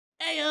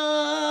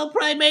Ayoo,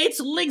 primates!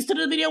 Links to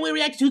the video we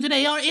react to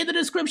today are in the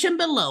description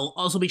below.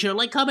 Also be sure to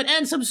like, comment,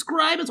 and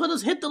subscribe, as well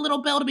as hit the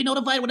little bell to be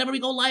notified whenever we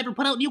go live or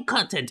put out new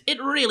content. It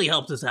really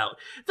helps us out.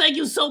 Thank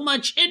you so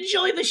much.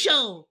 Enjoy the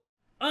show!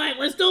 Alright,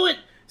 let's do it!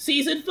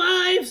 Season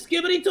 5,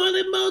 Skibidi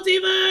Toilet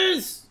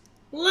Multiverse!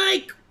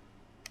 Like!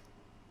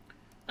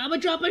 I'ma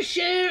drop a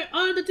share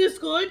on the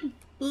Discord.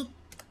 Boop,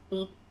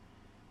 boop.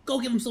 Go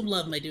give him some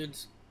love, my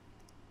dudes.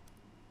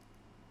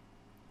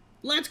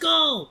 Let's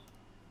go!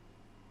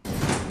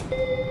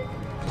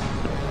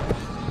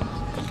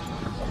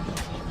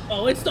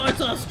 Oh, it starts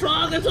off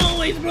strong as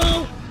always, bro!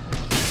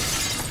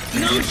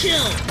 No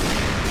chill!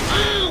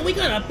 Oh, we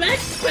got a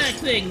backpack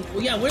thing!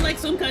 Well, yeah, we're like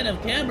some kind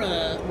of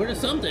camera. We're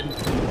something.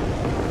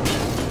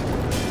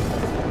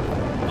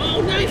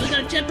 Oh, nice! We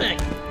got a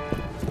jetpack!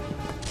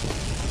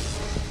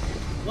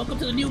 Welcome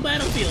to the new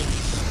battlefield.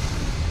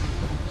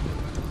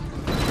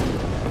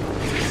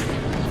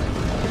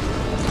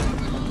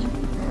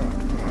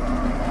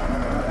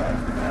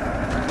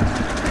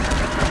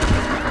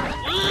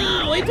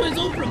 Oh, into his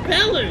own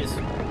propellers!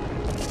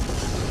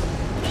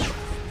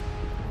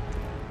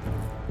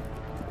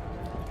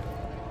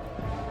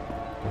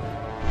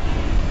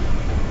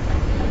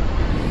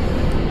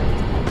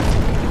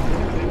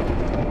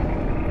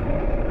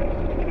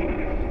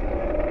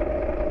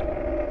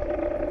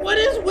 What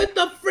is with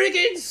the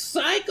friggin'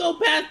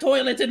 psychopath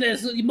toilets in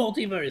this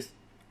multiverse?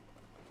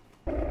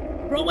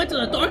 Bro went to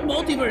the dark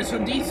multiverse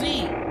from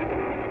DC.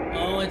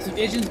 Oh, it's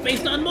visions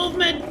based on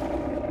movement.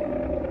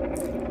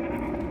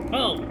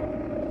 Oh,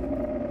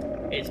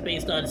 it's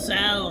based on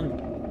sound.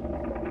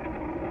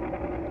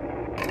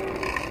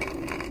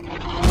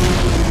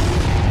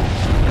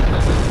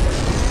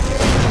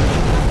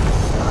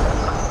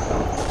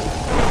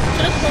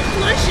 Just for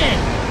flushing.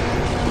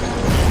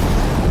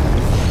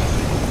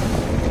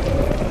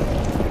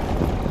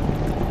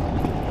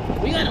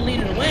 We gotta lead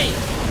it away.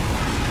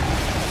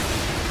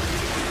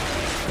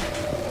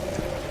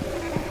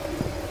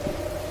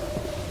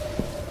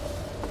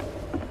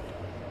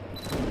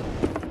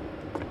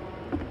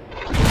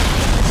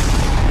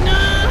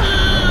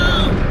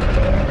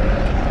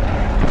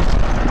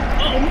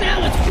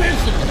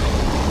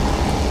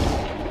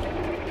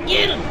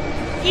 Get him!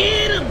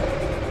 Get him!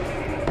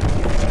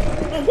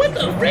 Oh, what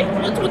the frick?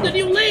 What's with the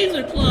new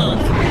laser claws?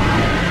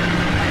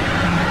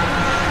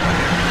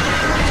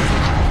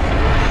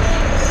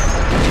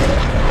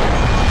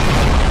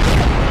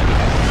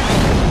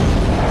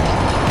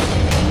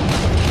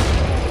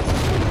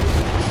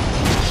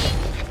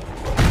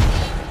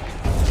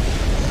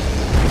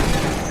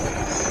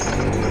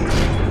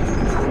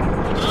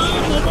 Oh,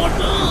 one more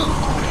ball!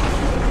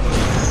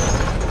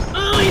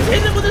 Oh, he's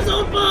hitting him with his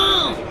own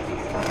ball!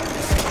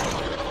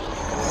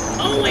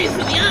 Always for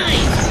the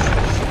eyes!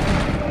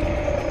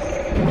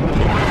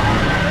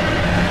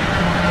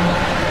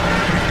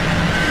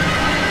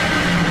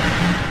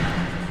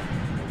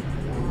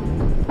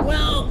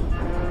 Well,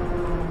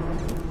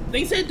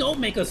 they said don't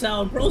make a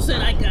sound. Pro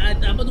said I'm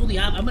gonna do the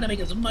opposite. I'm gonna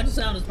make as much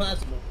sound as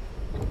possible.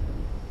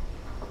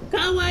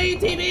 Kawaii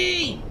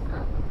TV!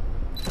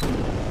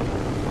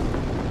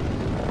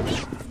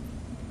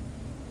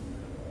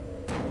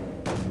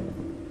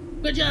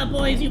 Good job,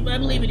 boys. I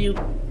believe in you.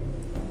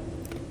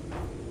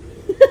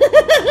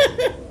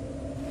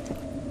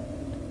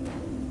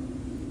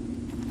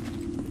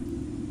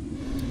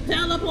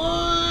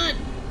 Teleport!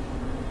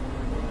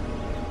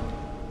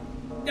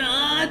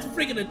 Ah, it's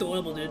freaking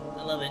adorable, dude.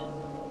 I love it.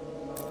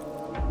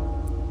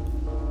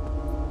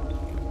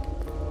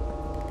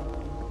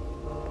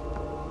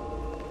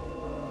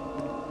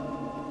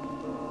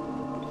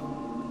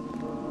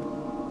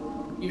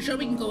 You sure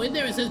we can go in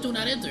there? It says do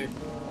not enter.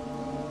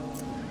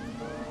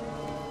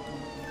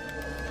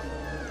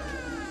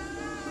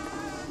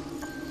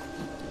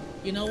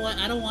 You know what?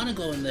 I don't want to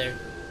go in there.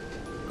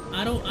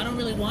 I don't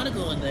really want to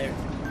go in there.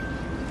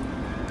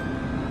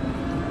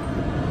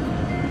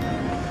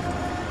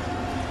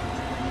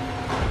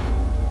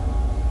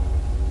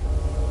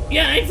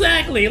 Yeah,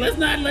 exactly. Let's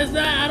not.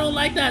 I don't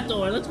like that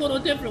door. Let's go to a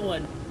different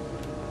one.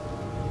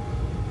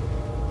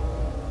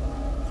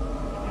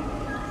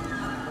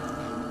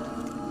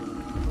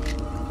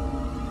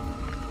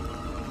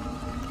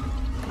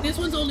 This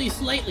one's only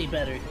slightly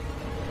better.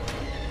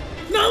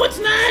 No, it's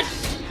not!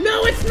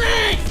 No, it's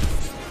not!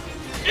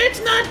 It's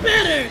not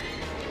better!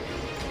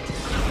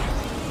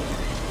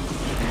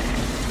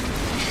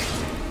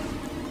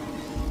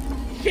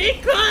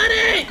 She caught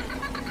it!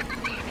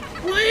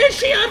 Why is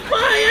she on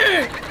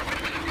fire?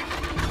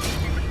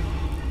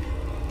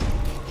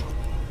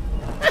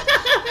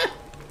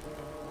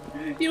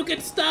 You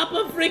can stop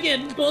a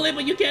friggin' bullet,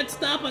 but you can't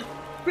stop a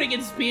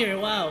friggin' spear.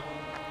 Wow.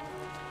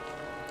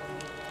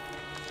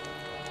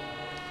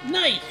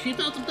 Nice! She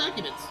found some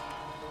documents.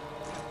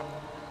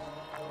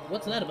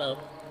 What's that about?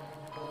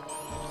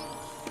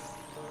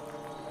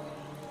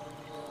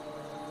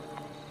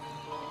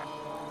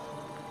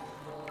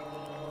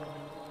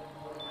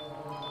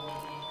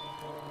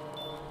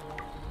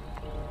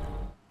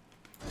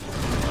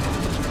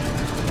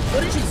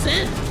 What did she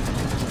send?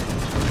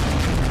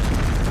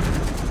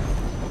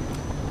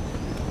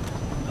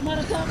 out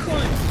of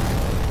popcorn.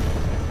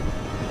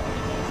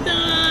 No!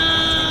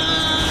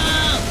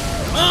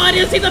 Oh, I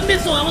didn't see the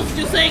missile. I was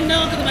just saying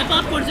no because of my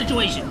popcorn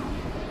situation.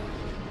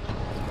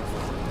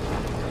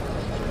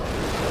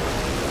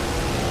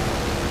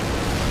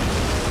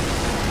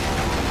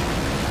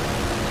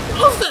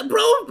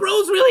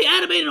 Bro's really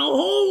animated a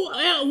whole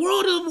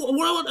war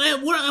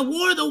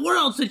of the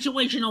world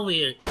situation over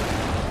here.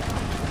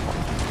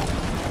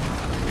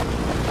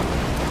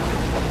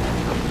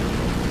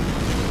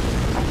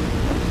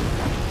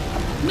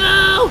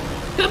 No!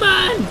 Come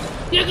on!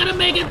 You're gonna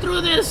make it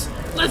through this!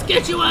 Let's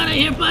get you out of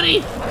here, buddy!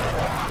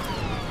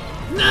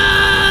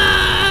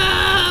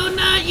 No!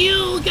 Not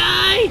you,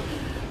 guy!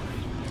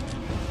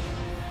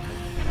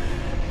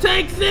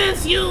 Take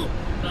this, you...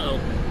 Uh-oh.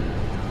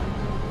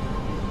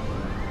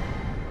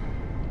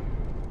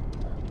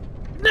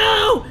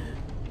 No!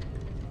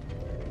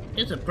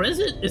 It's a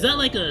present? Is that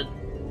like a...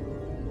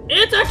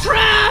 It's a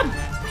trap!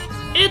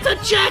 It's a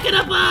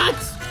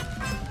jack-in-a-box!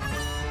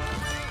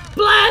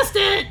 Blast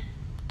it!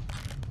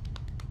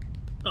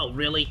 Oh,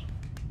 really?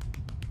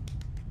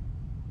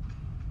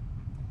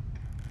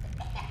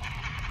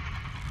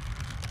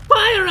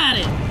 Fire at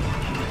it!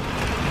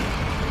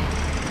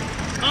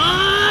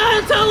 Oh,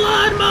 it's a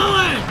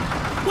lawnmower!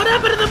 What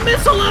happened to the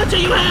missile launcher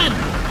you had?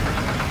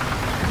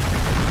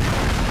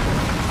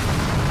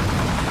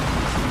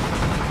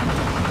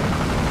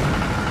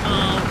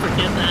 Oh,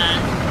 forget that.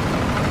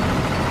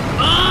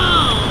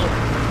 Oh!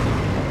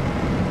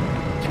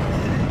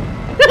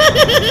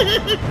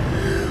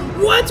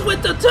 What's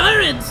with the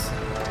turrets?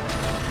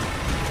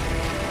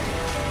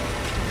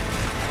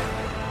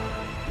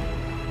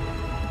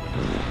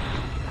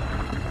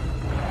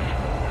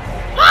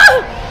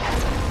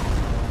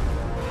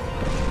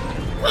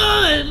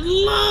 Good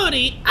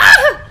lordy!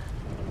 Ah!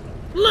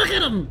 Look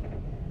at him!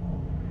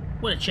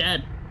 What a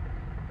Chad.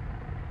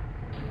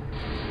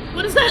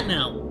 What is that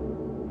now?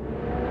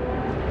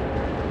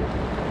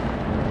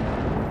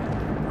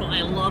 Oh,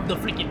 I love the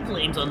freaking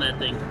flames on that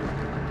thing.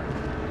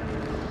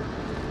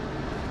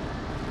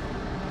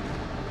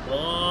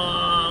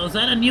 Oh, is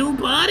that a new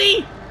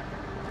body?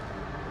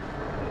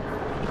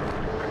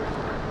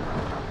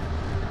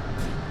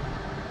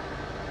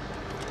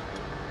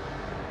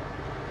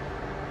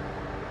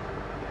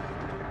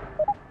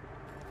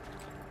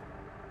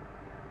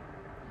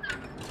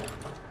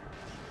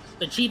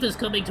 The chief is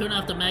coming, turn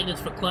off the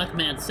magnets for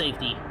Clockman's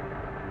safety.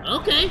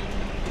 Okay.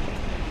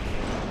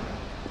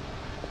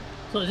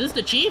 So is this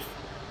the chief?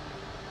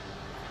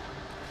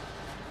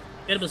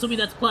 And I'm assuming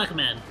that's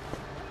Clockman.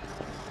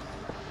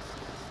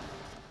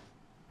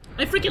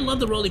 I freaking love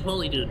the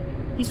roly-poly dude.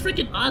 He's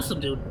freaking awesome,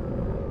 dude.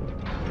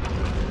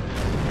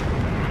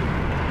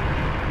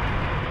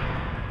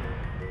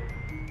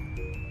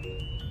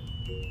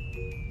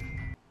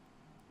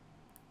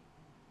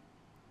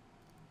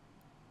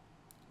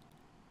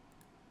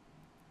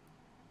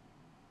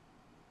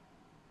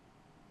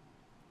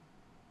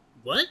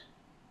 What?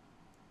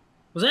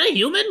 Was that a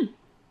human?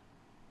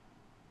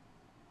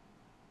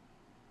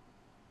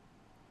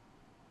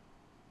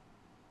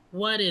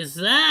 What is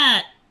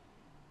that?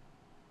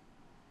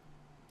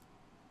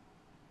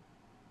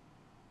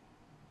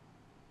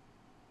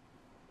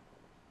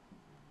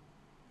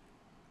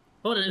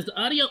 Hold on, is the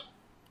audio...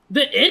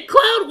 The It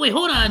Cloud? Wait,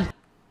 hold on.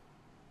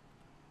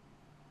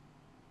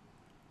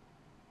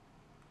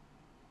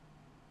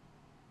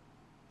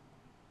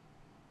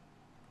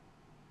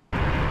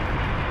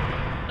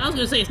 I was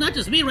gonna say, it's not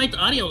just me, right? The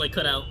audio, like,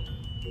 cut out.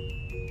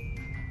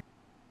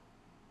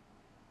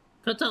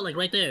 Cuts out, like,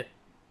 right there.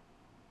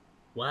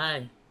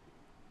 Why?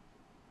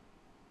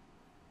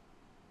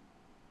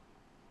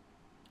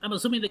 I'm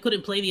assuming they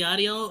couldn't play the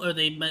audio, or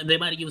they might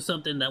have used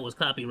something that was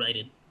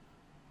copyrighted.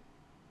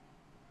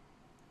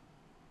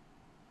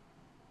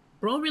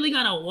 Bro really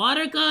got a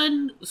water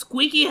gun,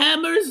 squeaky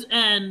hammers,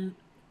 and...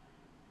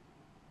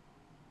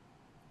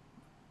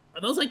 Are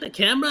those like the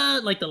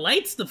camera, like the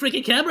lights? The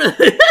freaking camera?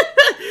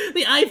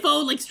 The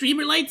iPhone, like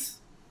streamer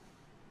lights?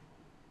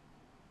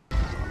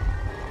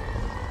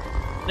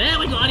 There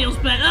we go, audio's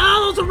back.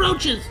 Oh, those are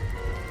roaches!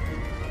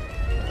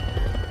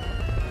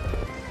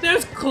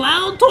 There's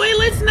clown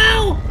toilets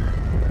now?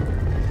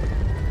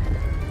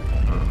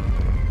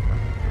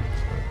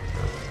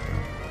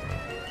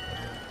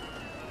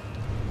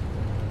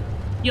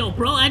 Yo,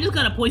 bro, I just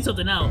gotta point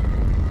something out.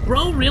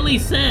 Bro really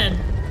said,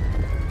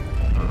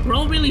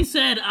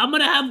 I'm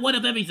gonna have one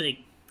of everything.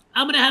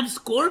 I'm gonna have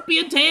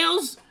scorpion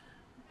tails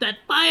that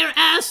fire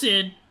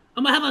acid.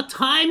 I'm gonna have a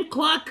time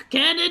clock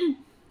cannon.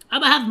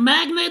 I'm gonna have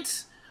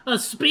magnets, a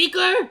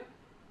speaker,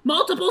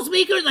 multiple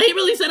speakers. He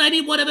really said I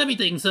need one of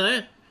everything,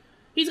 sir.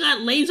 He's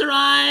got laser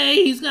eye,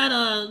 he's got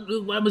a,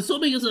 I'm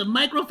assuming it's a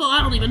microphone,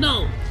 I don't even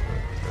know.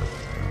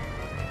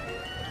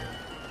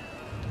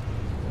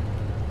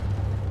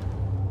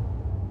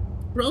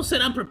 Bro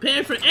said I'm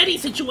prepared for any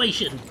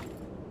situation.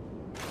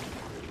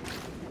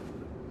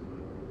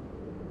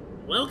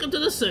 Welcome to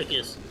the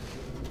circus.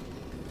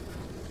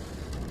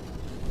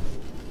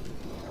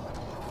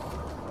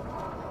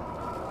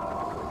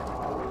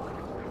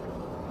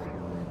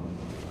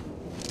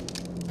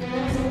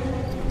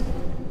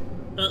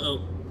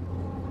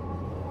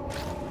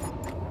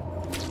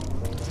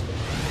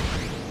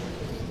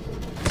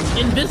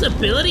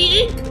 Invisibility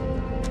ink?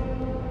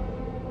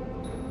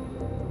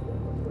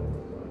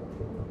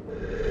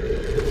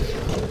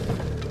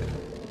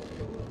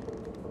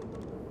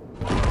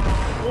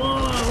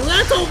 Whoa,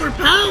 that's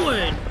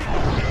overpowered!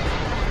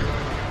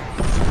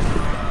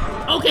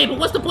 Okay, but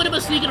what's the point of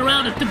us sneaking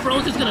around if the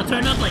bro's just gonna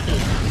turn up like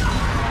this?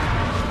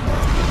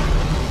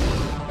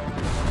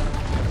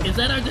 Is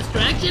that our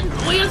distraction?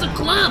 Oh, he has a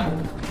club!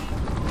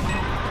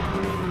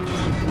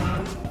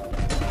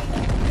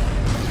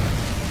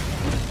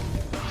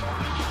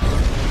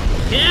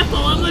 Careful,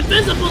 I'm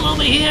invisible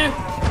over here!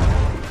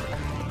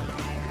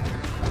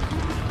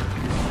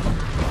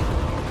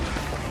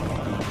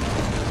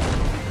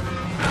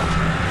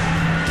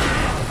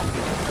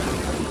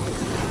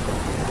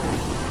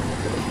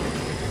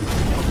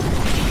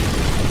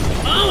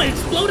 Oh, it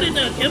exploded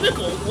into a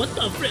chemical! What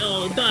the fr-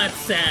 oh, that's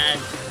sad.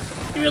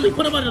 You really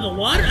put him under the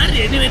water? I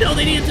didn't even know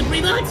they needed to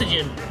breathe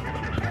oxygen.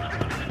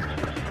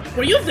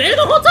 Were you there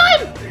the whole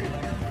time?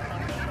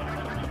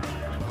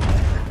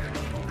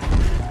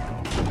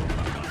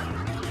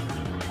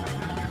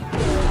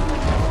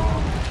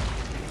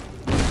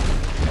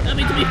 I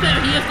mean, to be fair,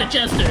 he is the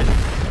Chester.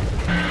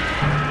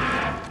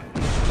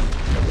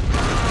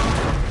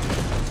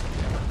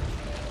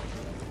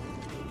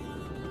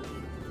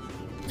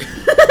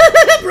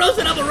 Bro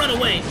said I'm gonna run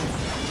away.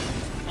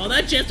 Oh,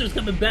 that Chester's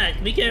coming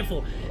back. Be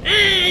careful.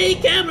 Hey,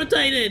 Camera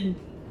Titan!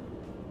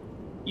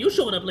 You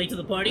showed up late to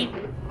the party.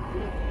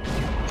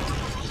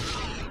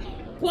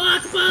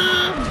 Clock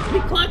bomb!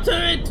 Clock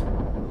turret!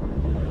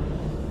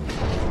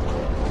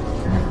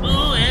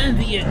 Oh, and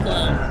the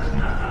club.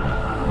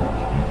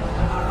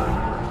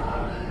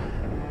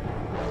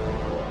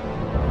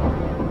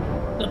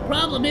 The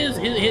problem is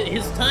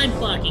his time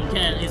clocking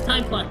cannon, his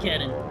time clock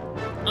cannon.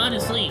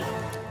 Honestly.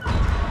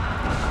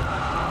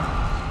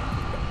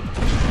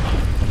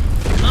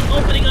 I'm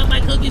opening up my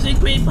cookies and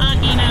cream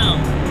Pocky now.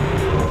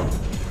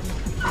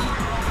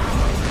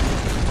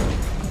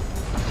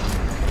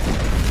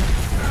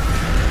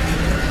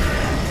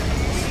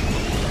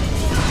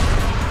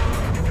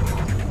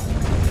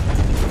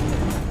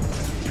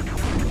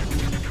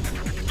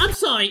 I'm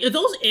sorry, are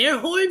those air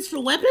horns for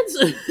weapons?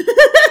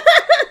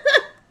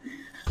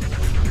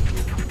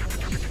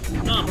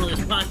 Oh, bro,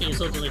 this Pocky is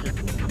so delicious.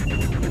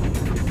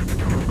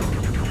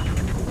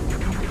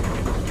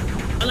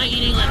 I like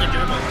eating like a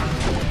gerbil.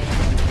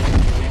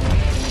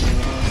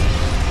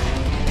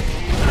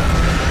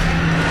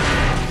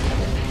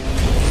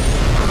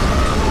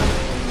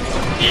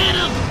 Get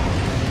him!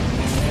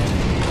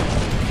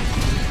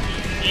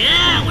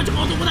 Yeah, what you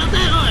gonna do without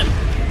that arm?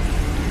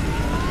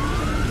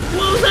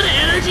 Whoa, is that an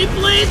energy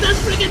blade? That's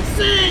freaking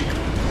sick!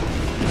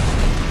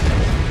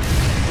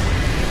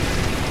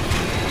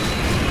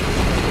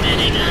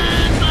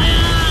 Minigun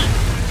fire!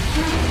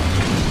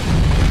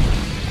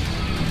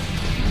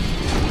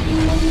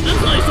 I'm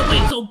sorry, so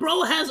wait, so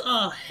bro has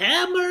a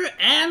hammer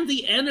and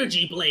the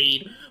energy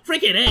blade.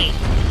 Freaking A.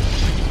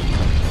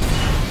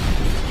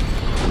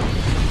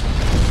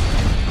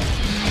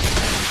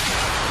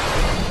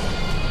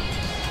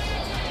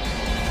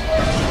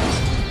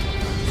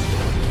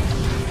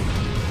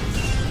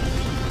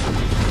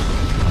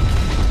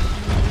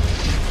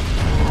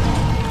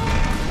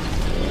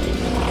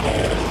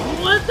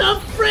 What the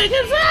frick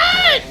is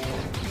that?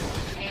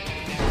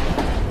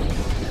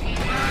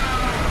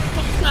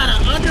 Fuck's gotta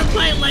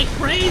underfight like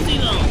crazy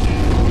though.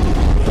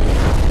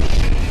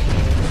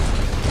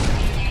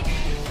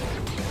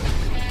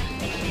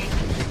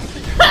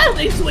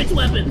 They switch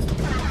weapons.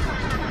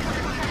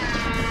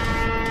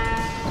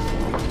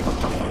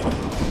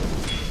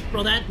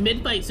 Bro, that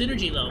mid-fight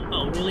synergy though.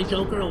 Oh, really,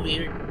 Joker over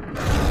here?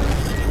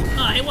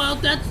 Alright, well,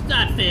 that's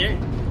not fair.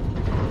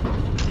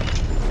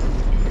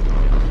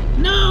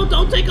 No,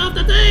 don't take off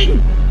the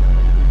thing!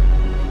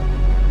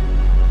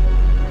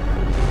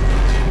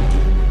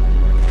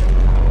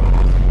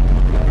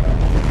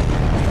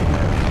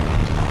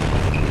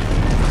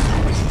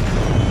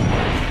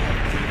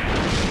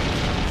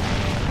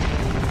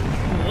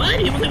 What?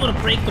 He was able to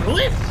break through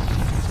it?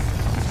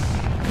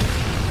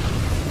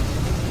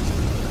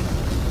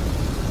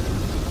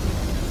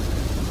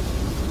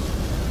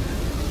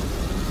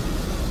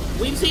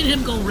 We've seen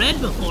him go red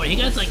before. He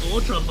gets like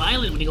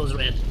ultra-violent when he goes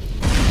red.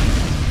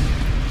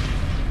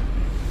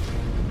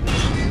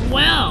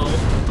 Well,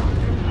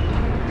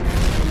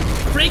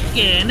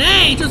 freaking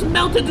hey, just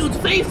melted dude's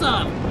face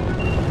off.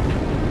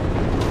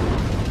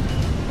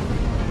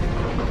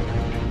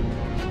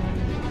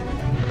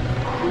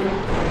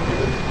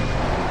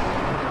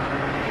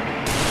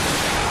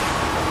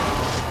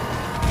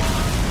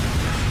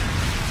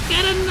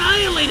 Get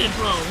annihilated,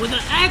 bro, with an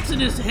axe in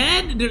his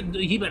head.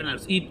 He better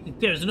not.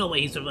 There's no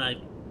way he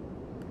survived.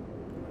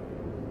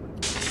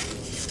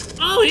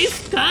 Oh,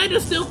 he's kind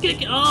of still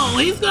kicking. Oh,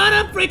 he's got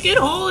a freaking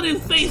hole in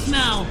his face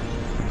now.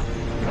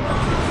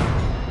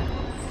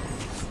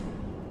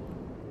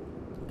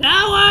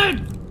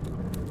 Coward!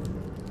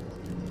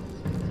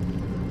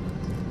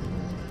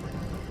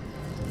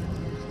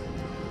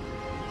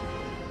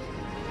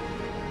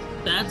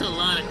 That's a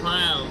lot of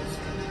clouds.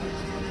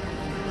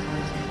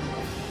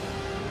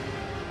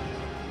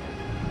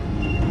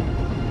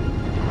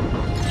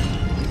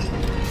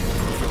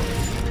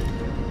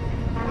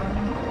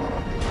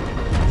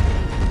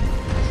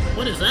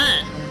 What is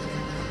that?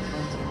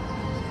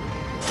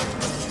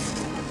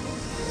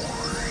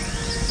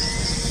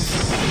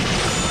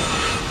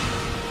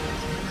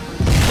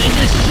 They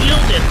just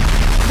shielded.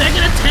 They're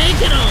gonna tank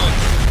it all.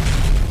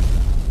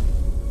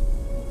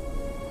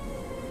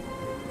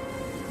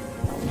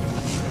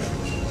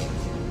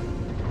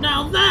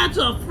 Now that's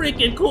a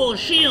freaking cool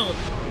shield.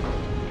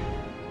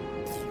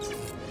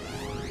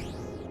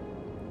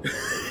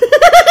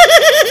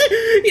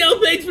 Yo,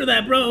 thanks for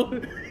that,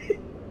 bro.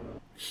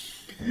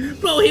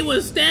 Bro, he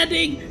was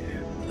standing.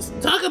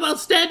 Talk about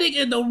standing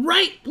in the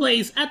right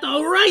place at the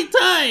right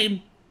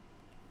time.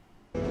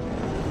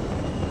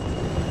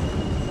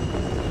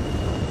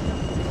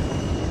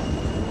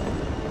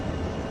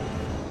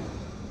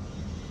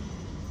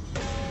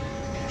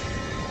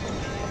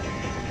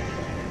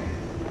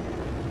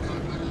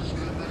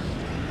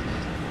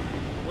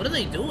 What are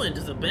they doing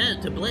to the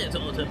bed? To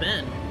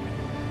Ben?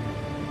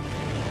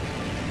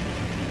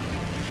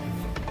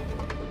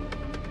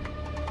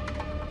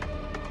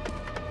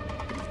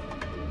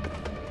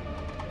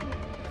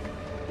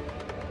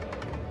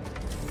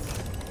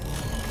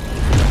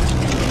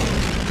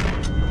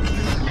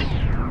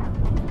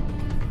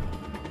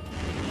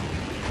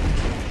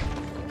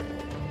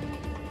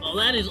 Oh,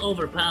 that is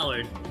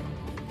overpowered.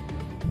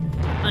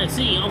 I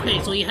see.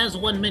 Okay, so he has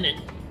 1 minute.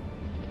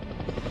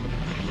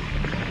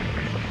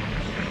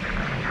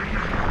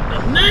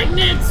 The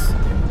magnets!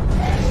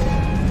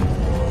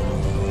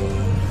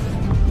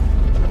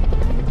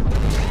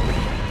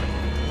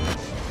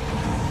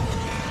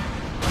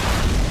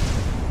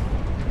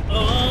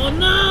 Oh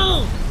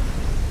no!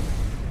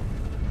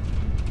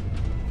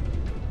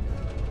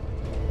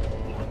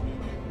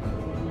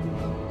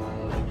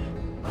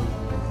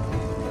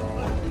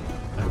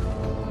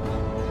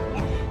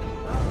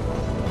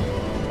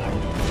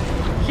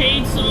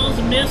 Chainsaws,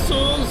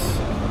 missiles.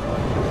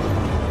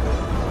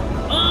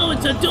 Oh,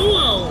 it's a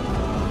duo.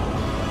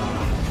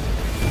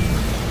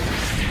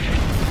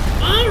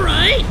 All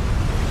right.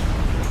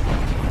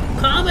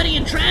 Comedy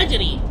and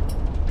tragedy.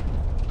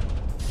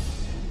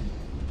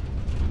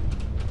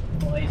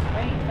 Boys, wait,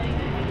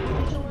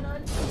 what's going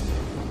on?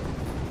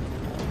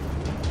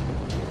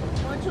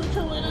 What's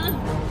going on?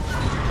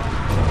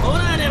 Hold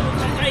on,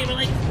 everyone.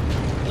 Like,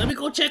 let me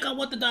go check out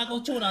what the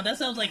doggo's chewing on. That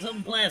sounds like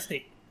something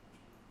plastic.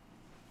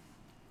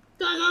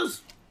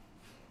 Doggos!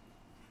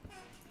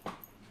 What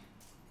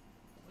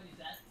is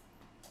that?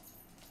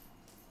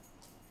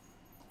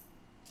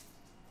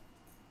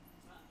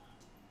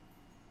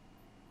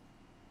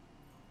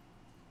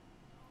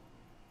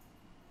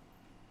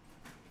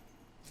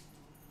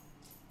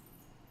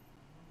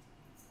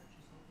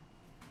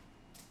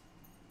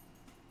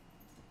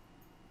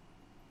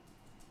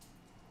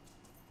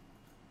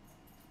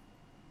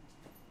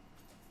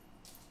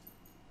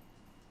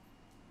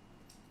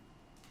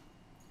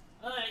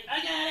 Alright,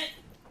 I got it!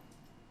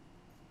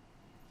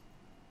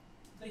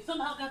 They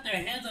somehow got their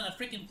hands on a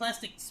freaking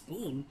plastic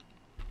spoon.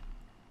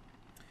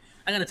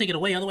 I gotta take it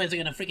away, otherwise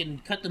they're gonna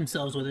freaking cut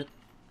themselves with it.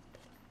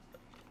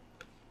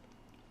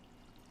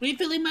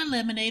 Refilling my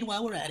lemonade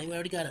while we're at it. We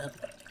already got up.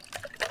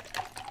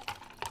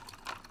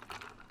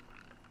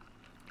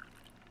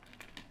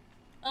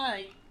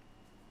 Alright.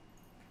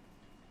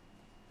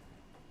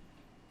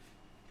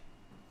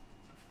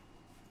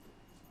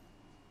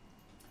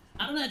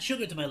 I don't add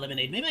sugar to my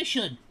lemonade. Maybe I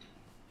should.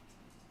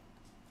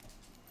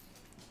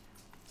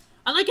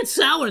 I like it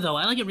sour, though.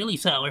 I like it really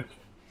sour.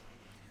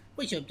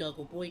 What's up,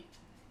 doggo boy?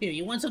 Here,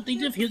 you want something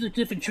different? Here's a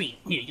different treat.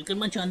 Here, you can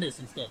munch on this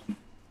instead. Here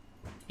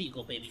you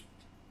go, baby.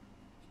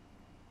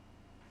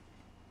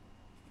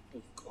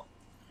 There you go.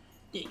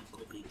 There you go,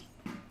 baby.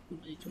 You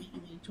want a treat?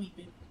 You want a treat,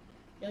 baby?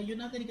 Yeah, you're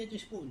not gonna get your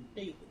spoon.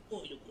 There you go.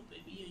 Oh, you go,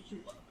 baby. Yes,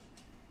 you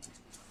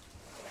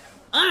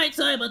are. Alright,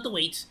 sorry about the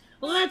wait.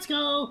 Let's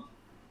go!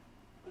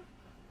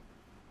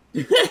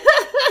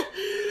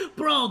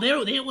 Bro,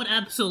 they would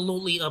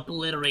absolutely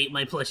obliterate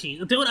my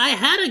plushie. Dude, I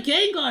had a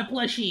Gengar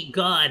plushie.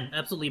 Gone.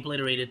 Absolutely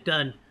obliterated.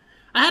 Done.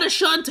 I had a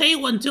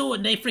Shantae one too,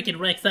 and they freaking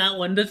wrecked that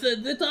one.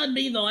 That's on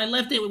me, though. I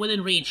left it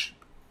within reach.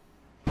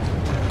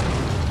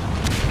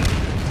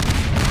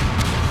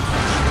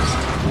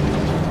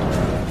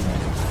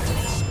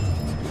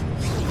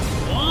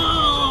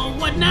 Oh,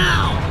 what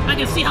now? I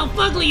can see how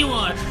fugly you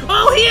are.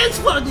 Oh, he is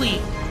fugly!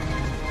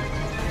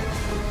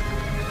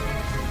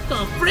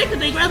 The frick? Did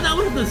they grab that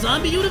one from the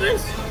zombie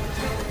universe?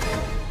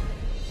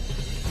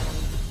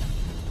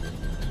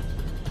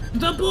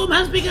 The boom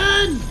has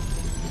begun!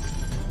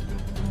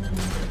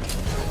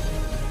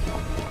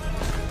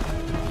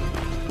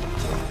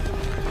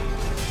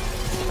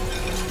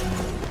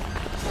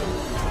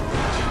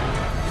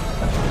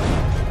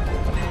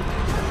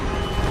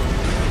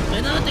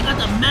 And now that they got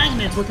the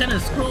magnets, we're kind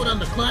of screwed on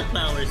the clock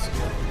powers.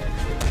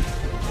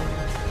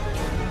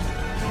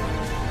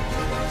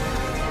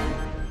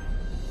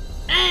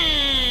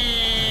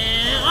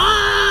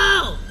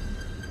 Oh!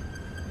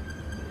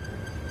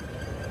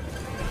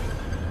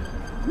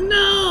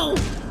 No!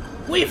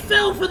 We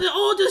fell for the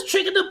oldest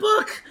trick in the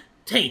book!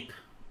 Tape.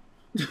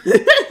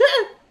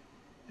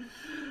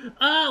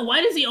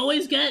 Why does he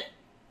always get...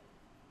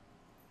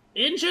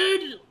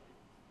 Injured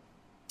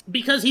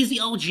because he's the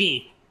OG.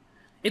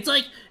 It's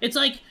like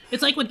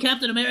when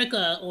Captain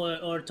America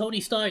or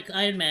Tony Stark,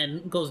 Iron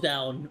Man goes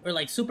down, or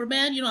like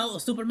Superman. You know how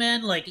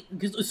Superman, like,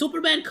 cause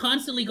Superman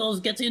constantly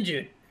gets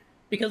injured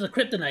because of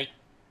kryptonite.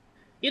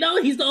 You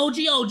know, he's the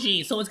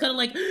OG, so it's kind of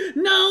like,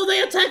 no,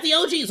 they attack the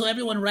OG, so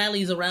everyone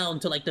rallies around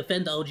to like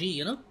defend the OG.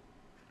 You know.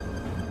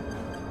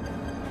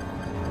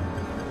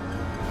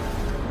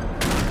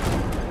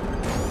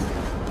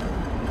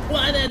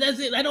 Well, that's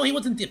it. I know he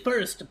wasn't the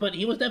first, but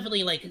he was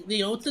definitely like, you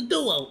know, it's a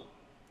duo.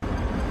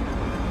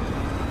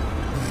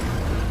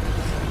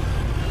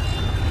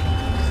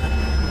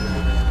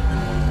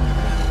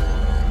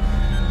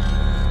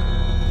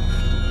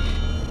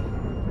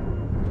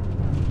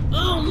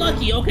 Oh,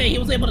 lucky. Okay, he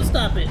was able to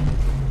stop it.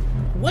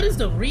 What is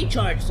the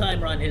recharge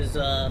timer on his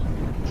ability?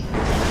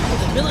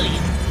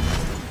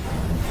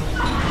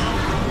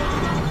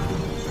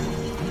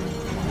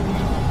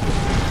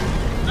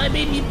 I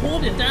mean, he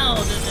pulled it down.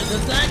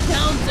 Does that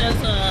count as,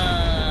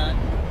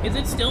 is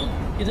it still,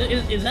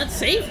 is that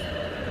safe?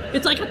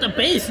 It's like at the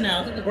base now,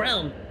 it's at the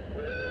ground.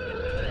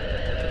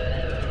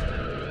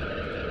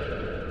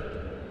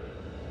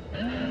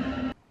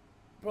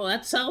 Bro,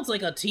 that sounds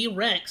like a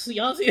T-Rex.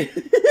 Y'all see?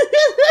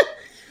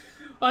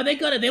 Oh, they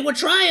got it. They were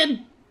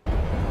trying.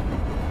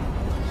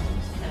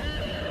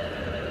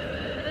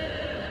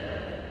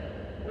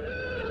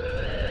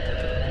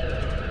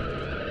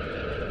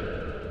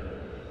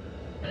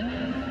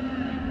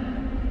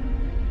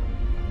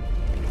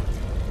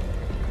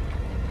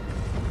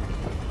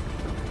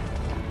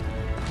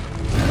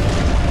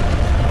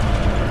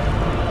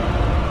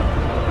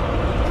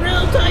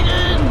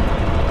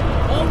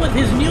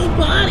 His new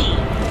body.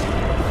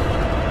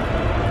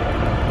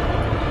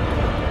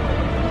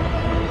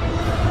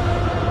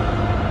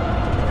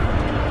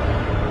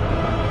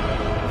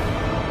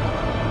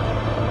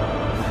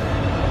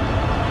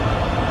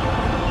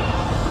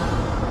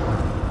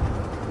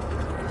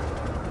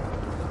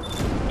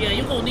 Yeah,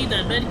 you gonna need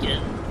that medkit.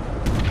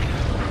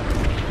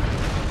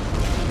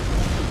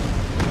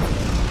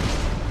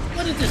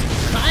 What is this,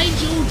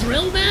 Kaiju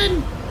Drill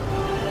Man?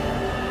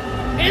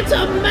 It's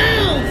a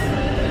mouth!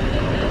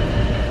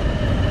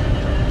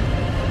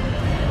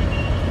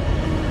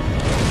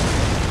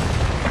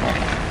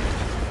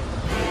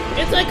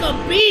 It's like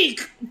a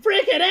beak!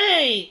 Frickin'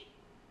 A!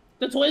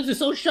 The twins are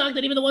so shocked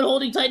that even the one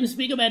holding Titan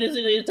Speaker Man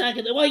isn't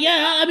attacking them. Well,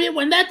 yeah, I mean,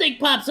 when that thing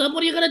pops up,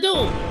 what are you gonna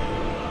do?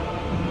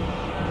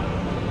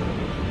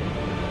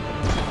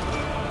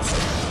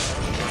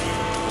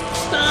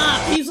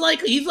 Stop!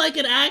 He's like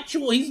an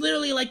actual, he's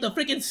literally like the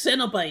frickin'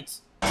 Cenobites.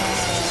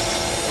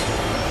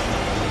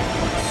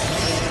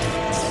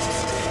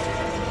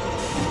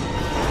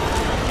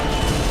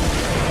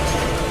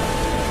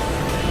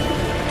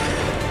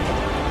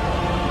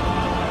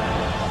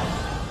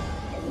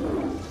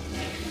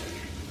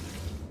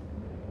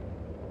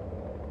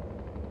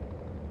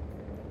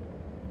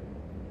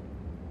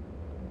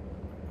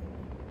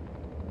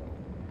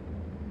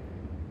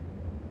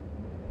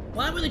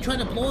 Why were they trying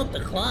to blow up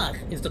the clock?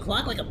 Is the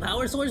clock like a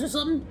power source or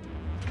something?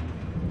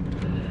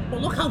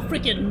 Well, look how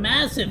freaking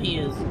massive he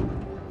is.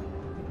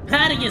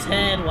 Patting his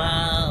head,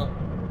 wow.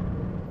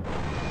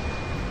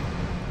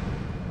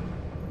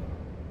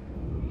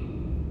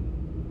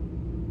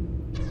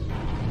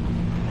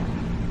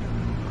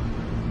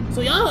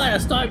 So y'all gotta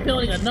start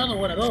building another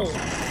one of those.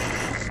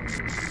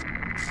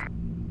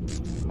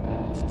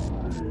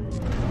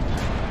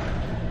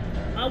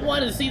 I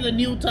want to see the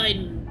new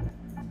Titan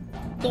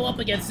go up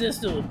against this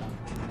dude.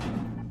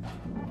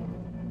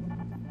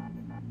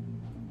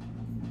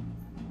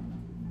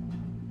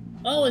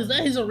 Oh, is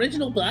that his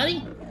original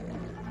body?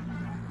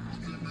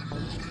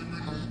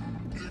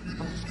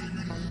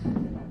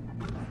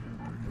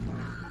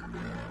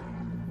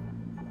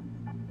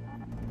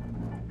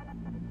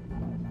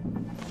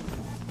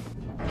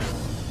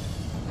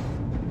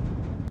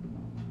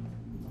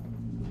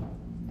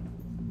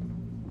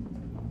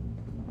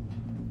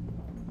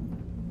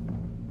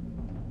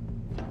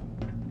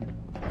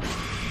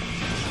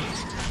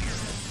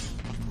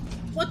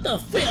 What the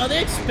frick? Are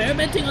they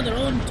experimenting on their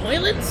own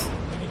toilets?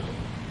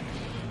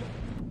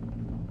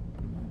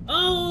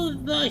 Oh,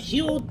 the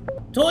huge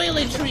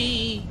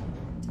toiletry!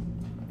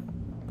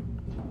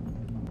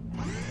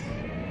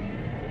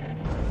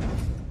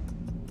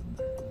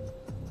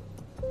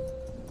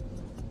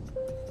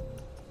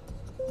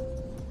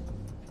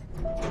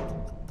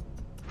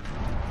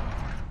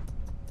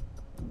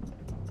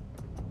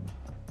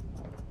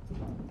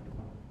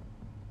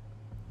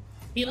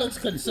 He looks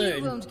concerned.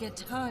 You won't get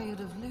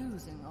tired of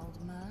losing,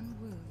 old man,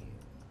 will you?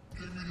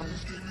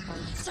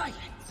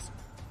 Silence!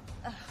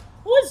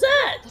 What's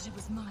that? That it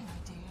was my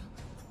idea,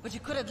 but you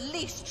could at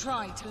least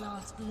try to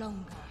last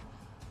longer,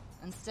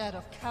 instead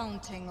of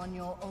counting on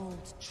your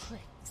old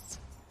tricks.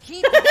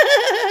 Keep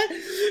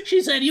it.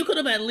 She said you could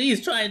have at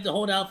least tried to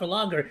hold out for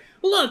longer.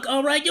 Look,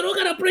 alright, you don't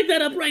gotta bring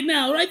that up right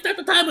now, right? That's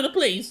the time or the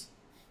place.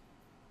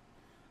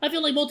 I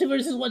feel like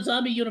Multiverse is what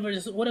zombie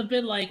universe would have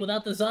been like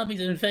without the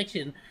zombies and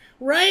infection.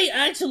 Right?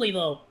 Actually,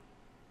 though.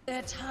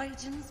 They're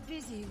titans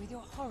busy with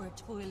your horror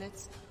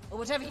toilets, or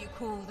whatever you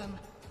call them.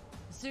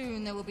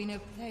 Soon there will be no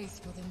place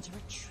for them to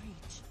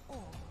retreat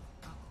or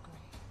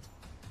upgrade.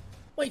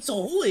 Wait,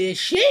 so who is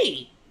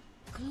she?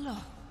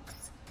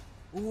 Clocks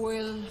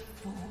will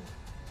fall.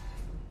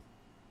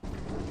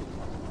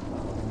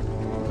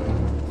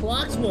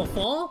 Clocks will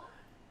fall?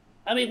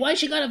 I mean, why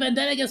she got a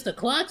vendetta against the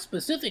clock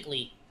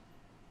specifically?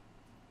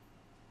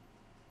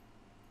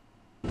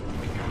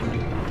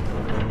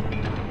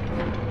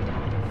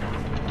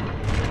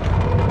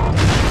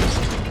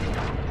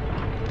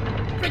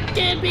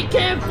 Frickin' be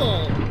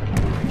careful!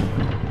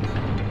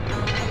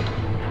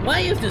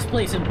 Why is this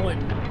place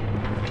important?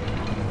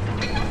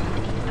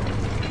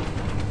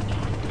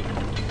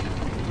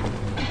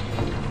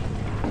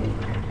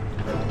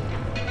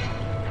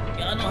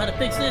 Y'all know how to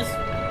fix this?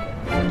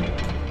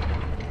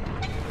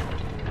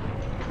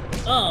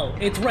 Oh,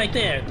 it's right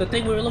there. The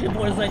thing we were looking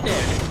for is right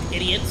there.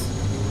 Idiots.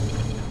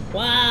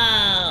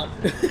 Wow!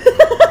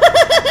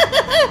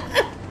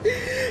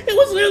 It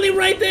was literally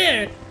right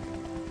there!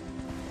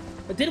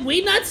 But did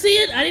we not see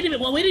it? I didn't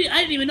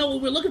even know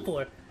what we were looking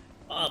for.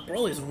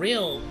 Bro is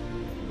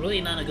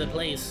really not a good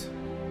place.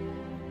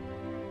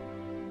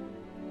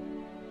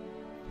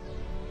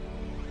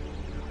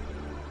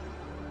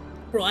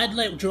 Bro, I'd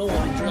let Joe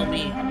drill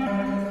me.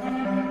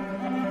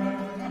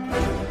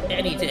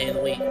 Any day of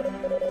the week.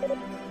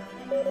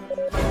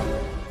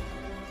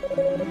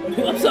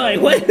 I'm sorry,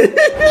 what?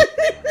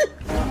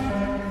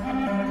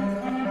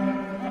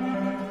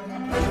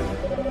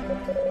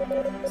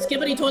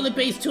 Skibidi Toilet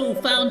Base 2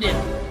 found it.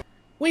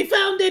 We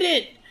founded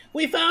it!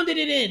 We founded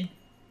it in.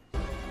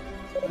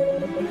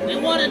 They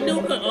want a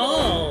nuke.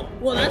 Oh,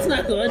 well, that's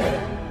not good.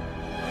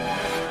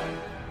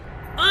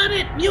 On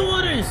it! New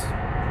orders!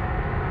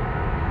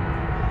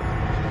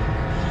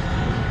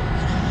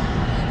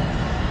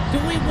 Do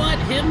we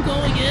want him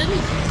going in?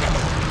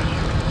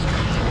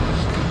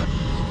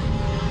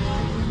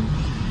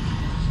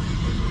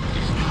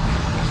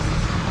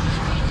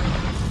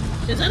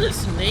 Is that a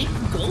snake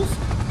ghost?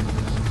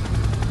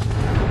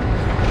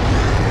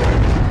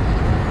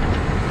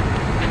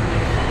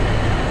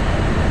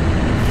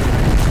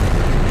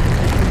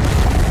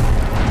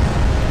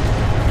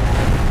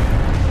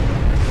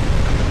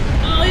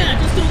 Oh yeah,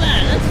 just do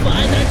that. That's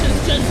fine.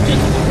 That's just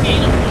create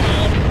a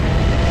world.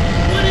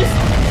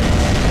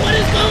 What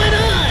is going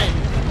on?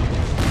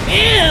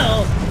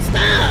 Ew!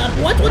 Stop!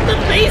 What's with the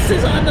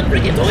faces on the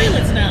freaking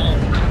toilets now?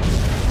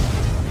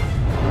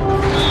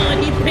 Oh,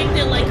 and he picked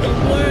it like a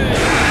word.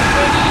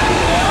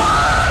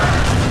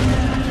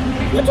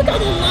 What's with all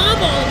the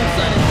lava all of a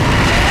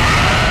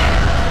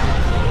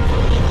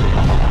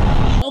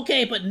sudden?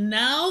 Okay, but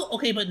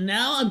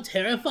now I'm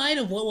terrified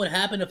of what would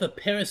happen if a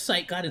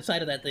parasite got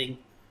inside of that thing.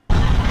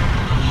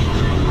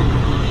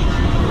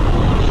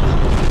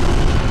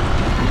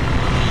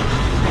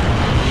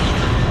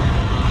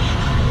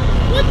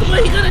 What the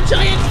way? He got a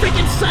giant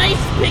freaking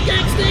scythe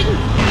pickaxe thing?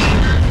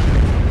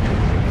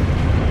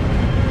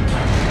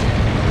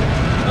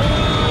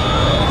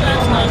 Oh,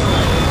 that's not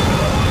good.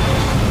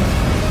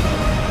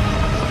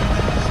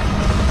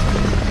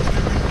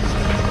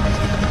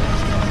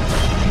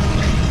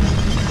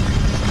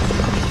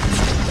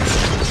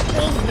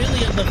 Oh, really?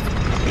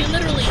 He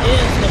literally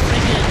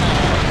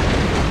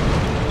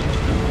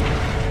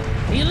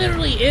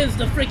is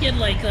the freaking,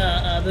 like,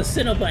 the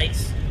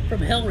Cenobites from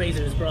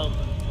Hellraisers, bro.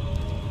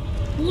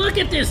 Look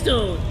at this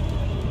dude!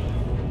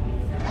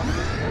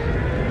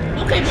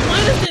 Okay, but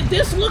why does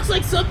this looks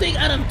like something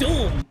out of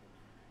Doom?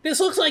 This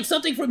looks like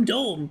something from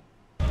Doom.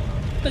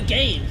 The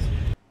games.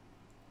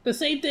 The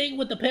same thing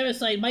with the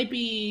parasite might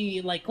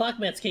be like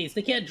Clockmat's case.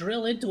 They can't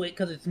drill into it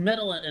because it's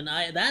metal and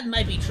that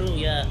might be true,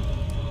 yeah.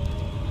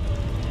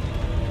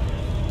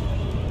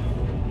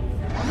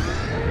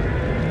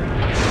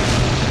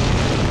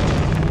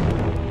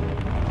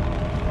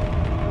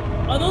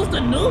 Are those the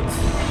nukes?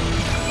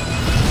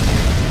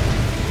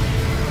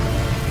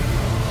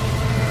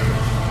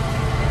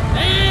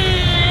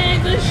 Hey,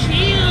 the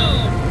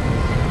shield!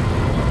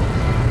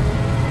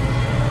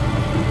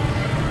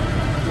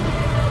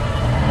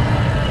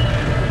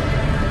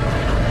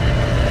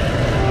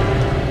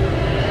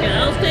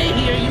 Yeah, I'll stay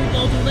here, you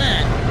go do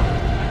that.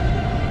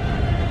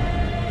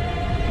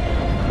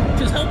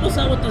 Just help us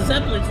out with the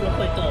Zeppelins real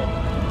quick, though.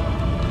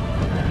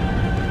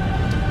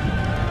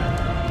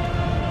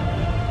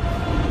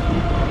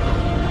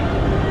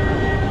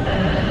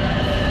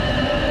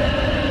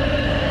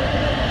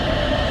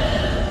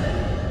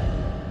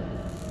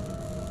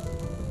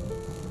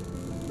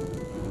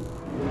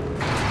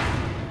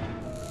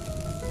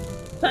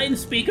 Titan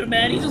speaker,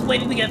 man. He's just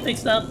waiting to get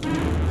fixed up.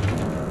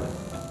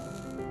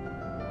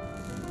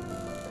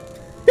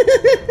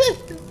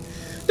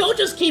 Don't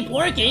just keep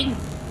working.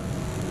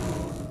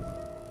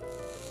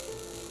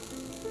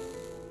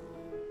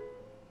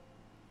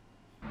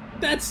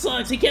 That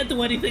sucks. He can't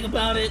do anything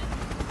about it.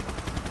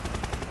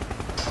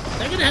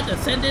 They're gonna have to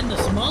send in the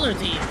smaller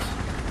teams.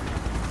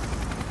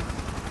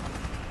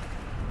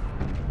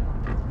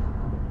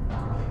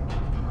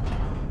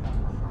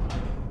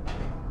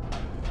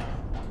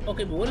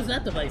 Okay, but what does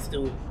that device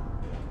do?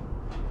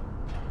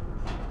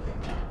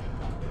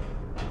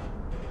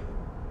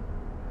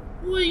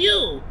 Who are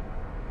you?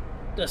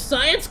 The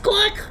science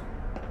clock?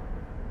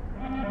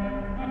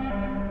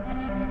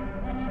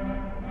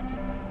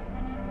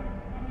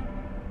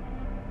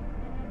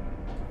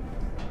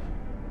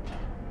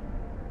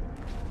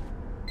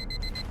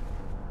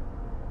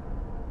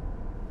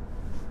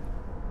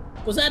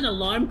 Was that an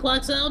alarm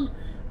clock sound?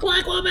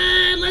 Clock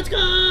woman, let's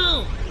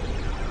go!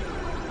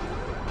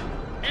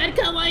 And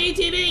Kawaii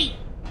TV!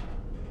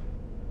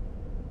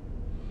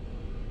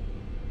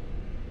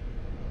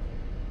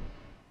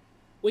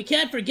 We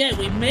can't forget,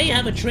 we may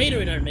have a traitor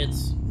in our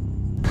midst.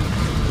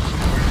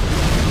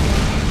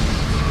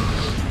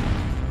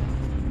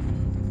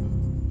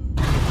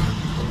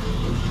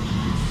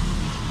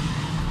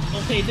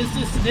 Okay,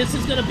 this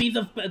is gonna be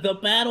the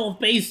battle of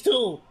base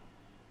 2.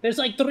 There's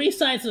like 3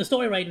 sides to the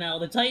story right now.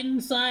 The Titan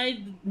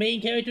side,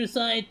 main character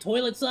side,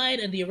 toilet side,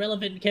 and the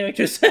irrelevant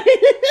character side.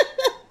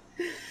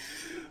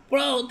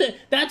 Bro,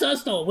 that's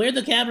us though. We're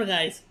the camera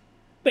guys.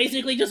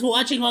 Basically just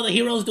watching all the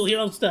heroes do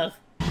hero stuff.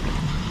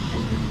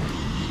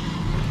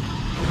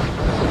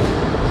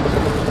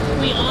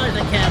 We are the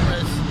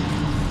cameras.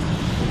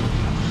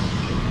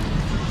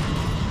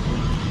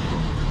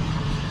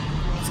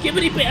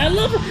 Skibidi, I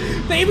love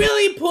they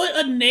really put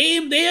a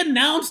name. They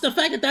announced the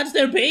fact that that's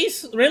their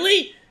base.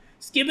 Really?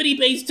 Skibidi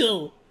base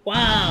 2.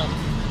 Wow.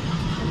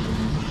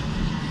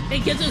 Hey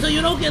kids, so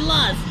you don't get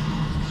lost.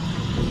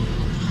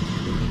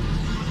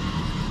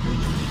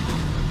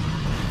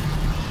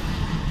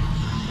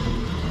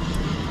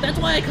 That's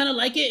why I kind of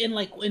like it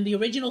in the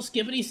original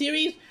Skibidi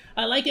series.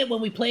 I like it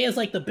when we play as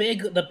like the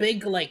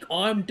big like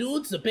armed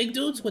dudes, the big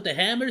dudes with the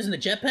hammers and the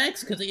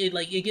jetpacks, because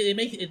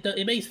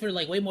it makes for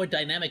like way more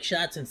dynamic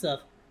shots and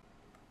stuff.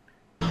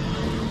 A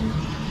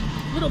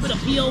little bit of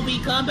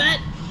POV combat.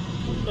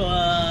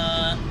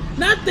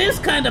 Not this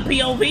kind of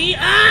POV.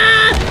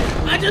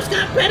 Ah! I just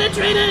got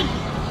penetrated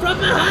from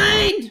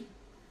behind.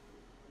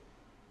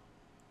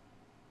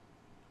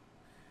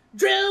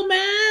 Drill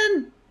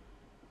man.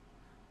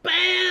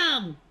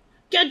 Bam!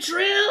 Get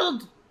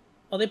drilled!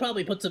 Oh, they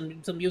probably put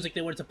some music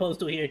they weren't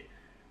supposed to here.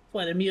 That's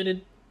why they're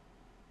muted.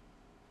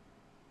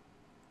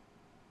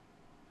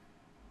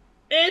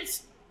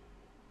 It's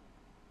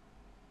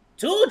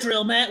 2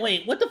 drill man.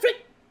 Wait, what the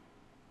frick?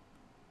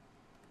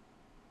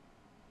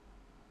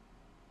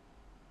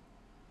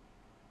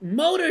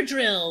 Motor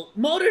drill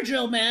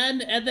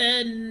man, and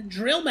then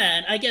drill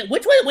man. I get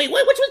which one? Wait,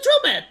 which one's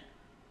drill man?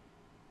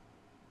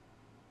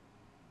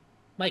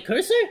 My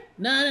cursor?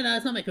 No,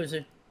 it's not my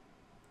cursor.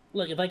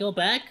 Look, if I go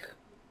back,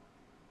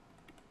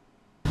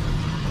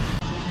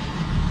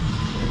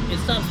 it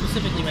stops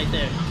specifically right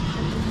there.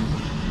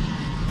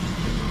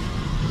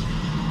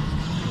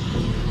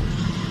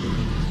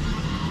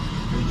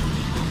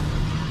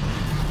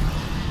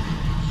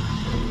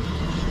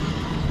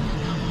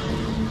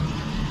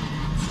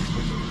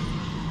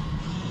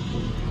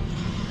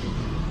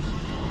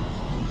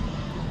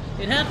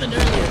 It happened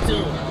earlier,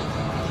 too.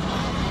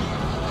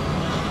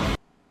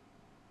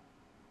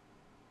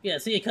 Yeah,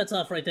 see, it cuts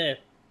off right there.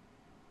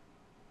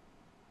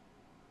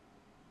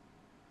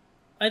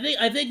 I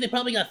think they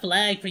probably got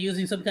flagged for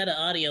using some kind of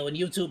audio, and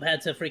YouTube had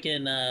to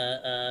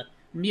freaking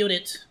mute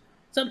it.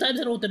 Sometimes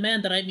it'll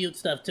demand that I mute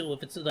stuff too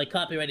if it's like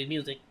copyrighted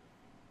music.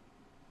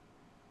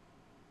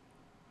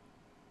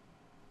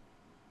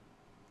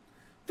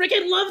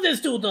 Freaking love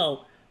this dude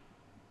though.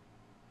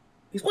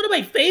 He's one of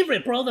my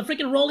favorite, bro. The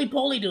freaking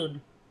roly-poly dude.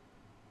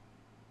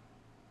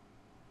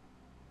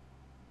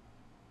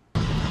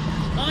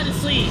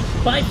 Honestly,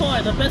 by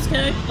far the best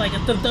character, like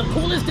the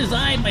coolest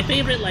design, my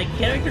favorite like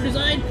character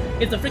design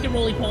is the freaking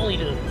roly-poly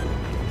dude.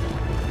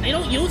 They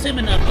don't use him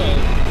enough though.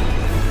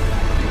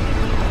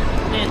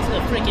 It's the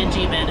freaking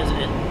G-Man, isn't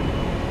it?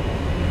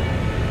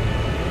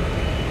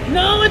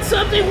 No, it's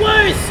something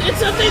worse! It's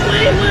something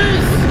way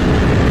worse!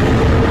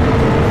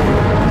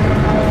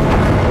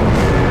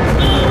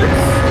 Oh,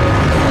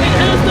 it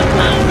has the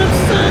power of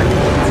sun!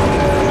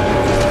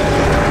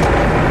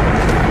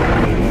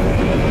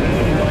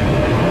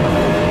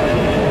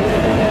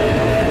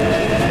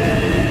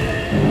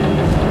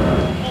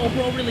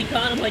 Really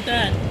caught him like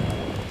that.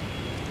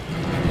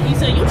 He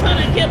said, "You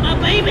trying to get my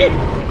baby?"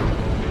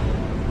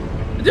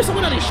 There's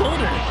someone on his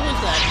shoulder. Who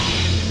is that?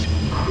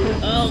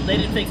 Oh, they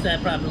didn't fix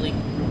that properly.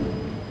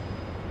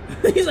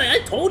 He's like, "I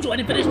told you I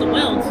didn't finish the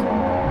welds."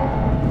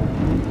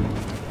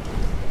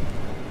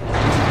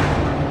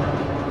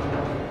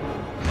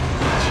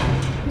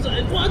 He's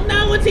like, well,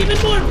 now it's even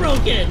more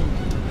broken.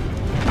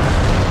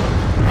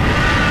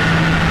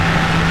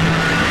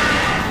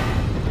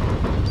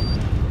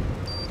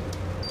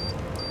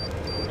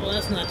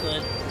 That's not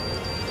good.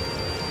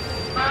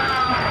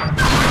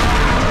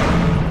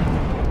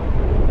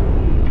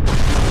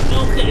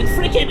 Okay,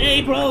 freaking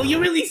A, bro. You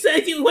really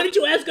said you. What did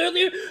you ask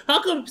earlier?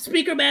 How come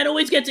Speaker Man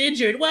always gets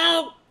injured?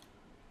 Well,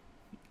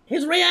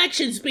 his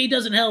reaction speed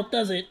doesn't help,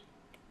 does it?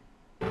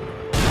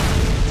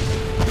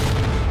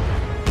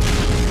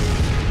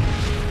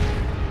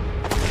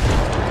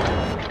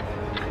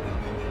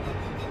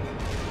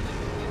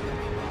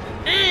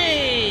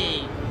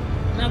 Hey!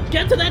 Now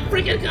get to that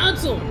freaking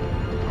console!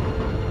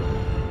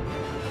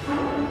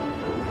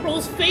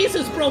 Console's face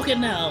is broken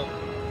now!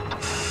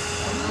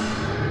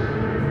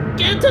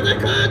 Get to the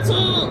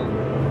console!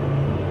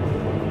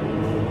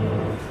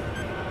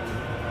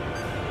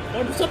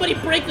 Or somebody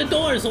break the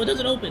door so it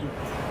doesn't open.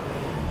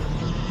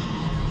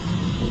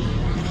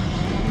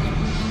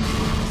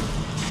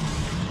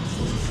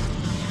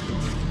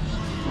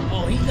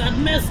 Oh, he got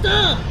messed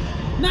up!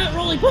 Not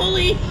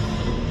roly-poly!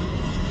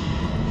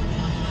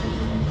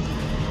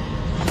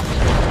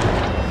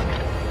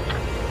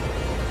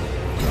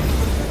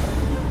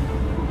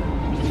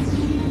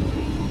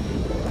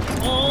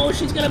 Oh,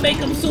 she's gonna make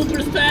him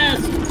super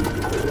fast!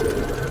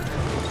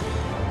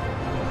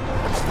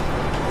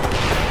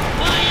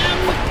 I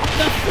am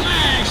the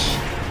Flash!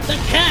 The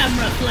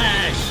camera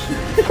Flash!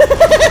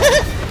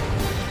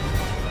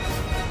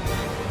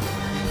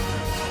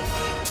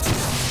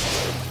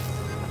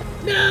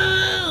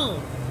 No!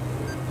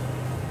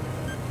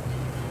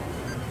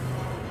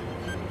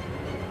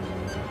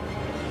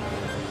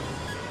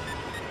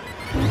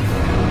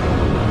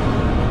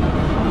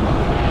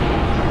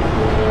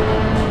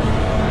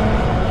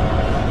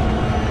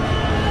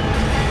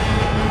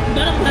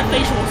 None of them have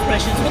facial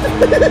expressions. What the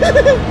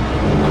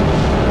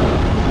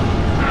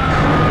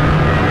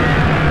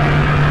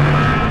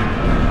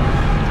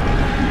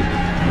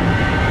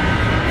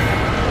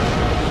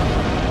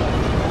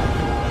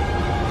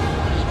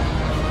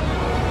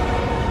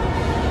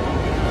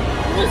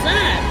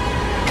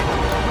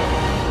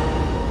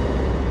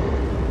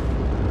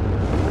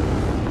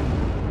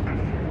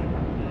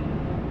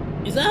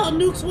Is that how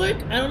nukes work?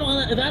 I don't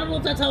know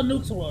if that's how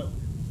nukes work.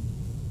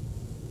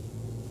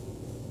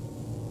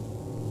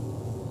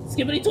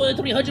 Skibidi Toilet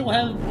 300 will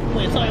have...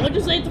 Wait, sorry, what'd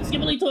you say?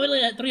 Skibidi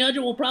Toilet at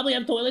 300 will probably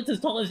have toilets as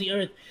tall as the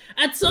Earth.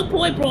 At some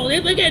point, bro,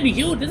 they're getting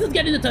huge. This is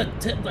getting into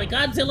like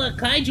Godzilla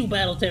Kaiju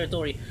battle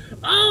territory.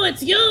 Oh,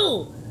 it's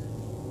you!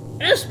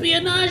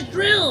 Espionage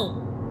drill!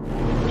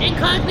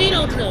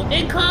 Incognito drill!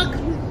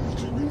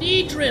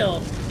 Incognito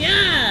drill!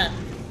 Yeah!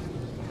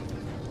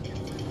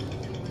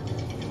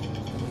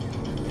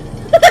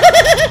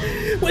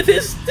 with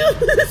his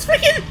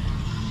freaking...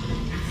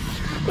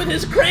 with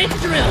his crank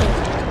drill!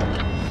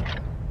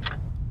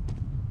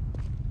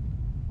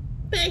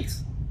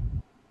 Thanks!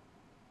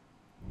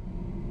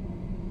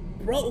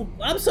 Bro,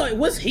 I'm sorry,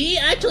 was he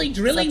actually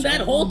drilling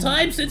that whole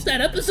time since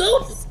that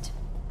episode?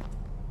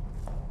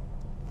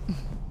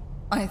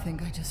 I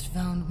think I just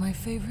found my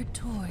favorite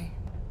toy.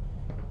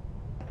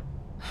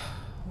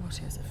 What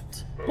is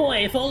it?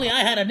 Boy, if only I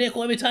had a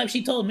nickel every time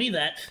she told me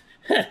that.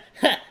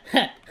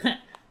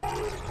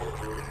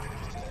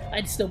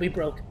 I'd still be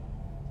broke.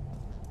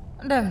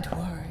 Don't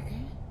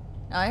worry.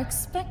 I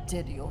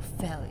expected your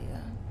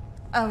failure.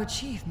 Our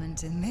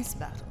achievement in this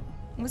battle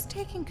was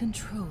taking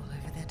control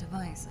over their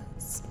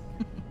devices.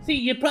 See,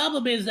 your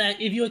problem is that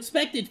if you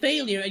expected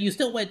failure and you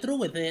still went through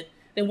with it,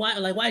 then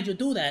why'd you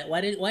do that?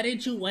 Why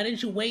didn't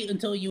you wait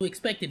until you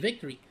expected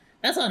victory?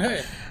 That's on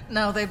her.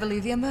 Now they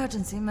believe the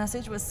emergency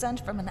message was sent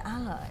from an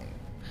ally.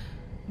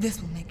 This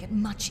will make it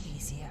much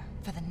easier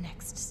for the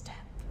next step.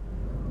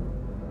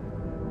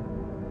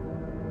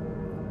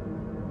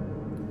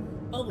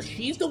 Oh,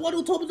 she's the one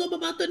who told them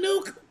about the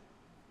nuke?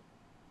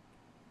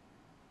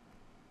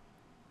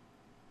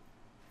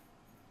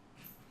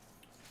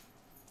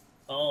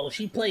 Oh,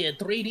 she playing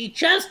 3D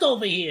chess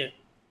over here.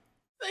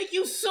 Thank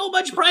you so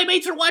much,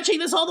 Primates, for watching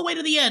this all the way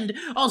to the end.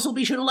 Also,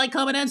 be sure to like,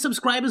 comment, and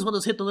subscribe, as well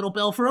as hit the little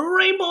bell for a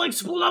rainbow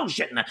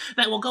explosion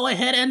that will go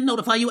ahead and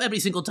notify you every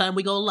single time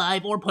we go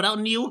live or put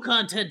out new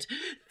content.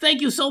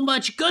 Thank you so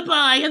much,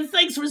 goodbye, and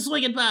thanks for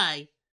swinging by.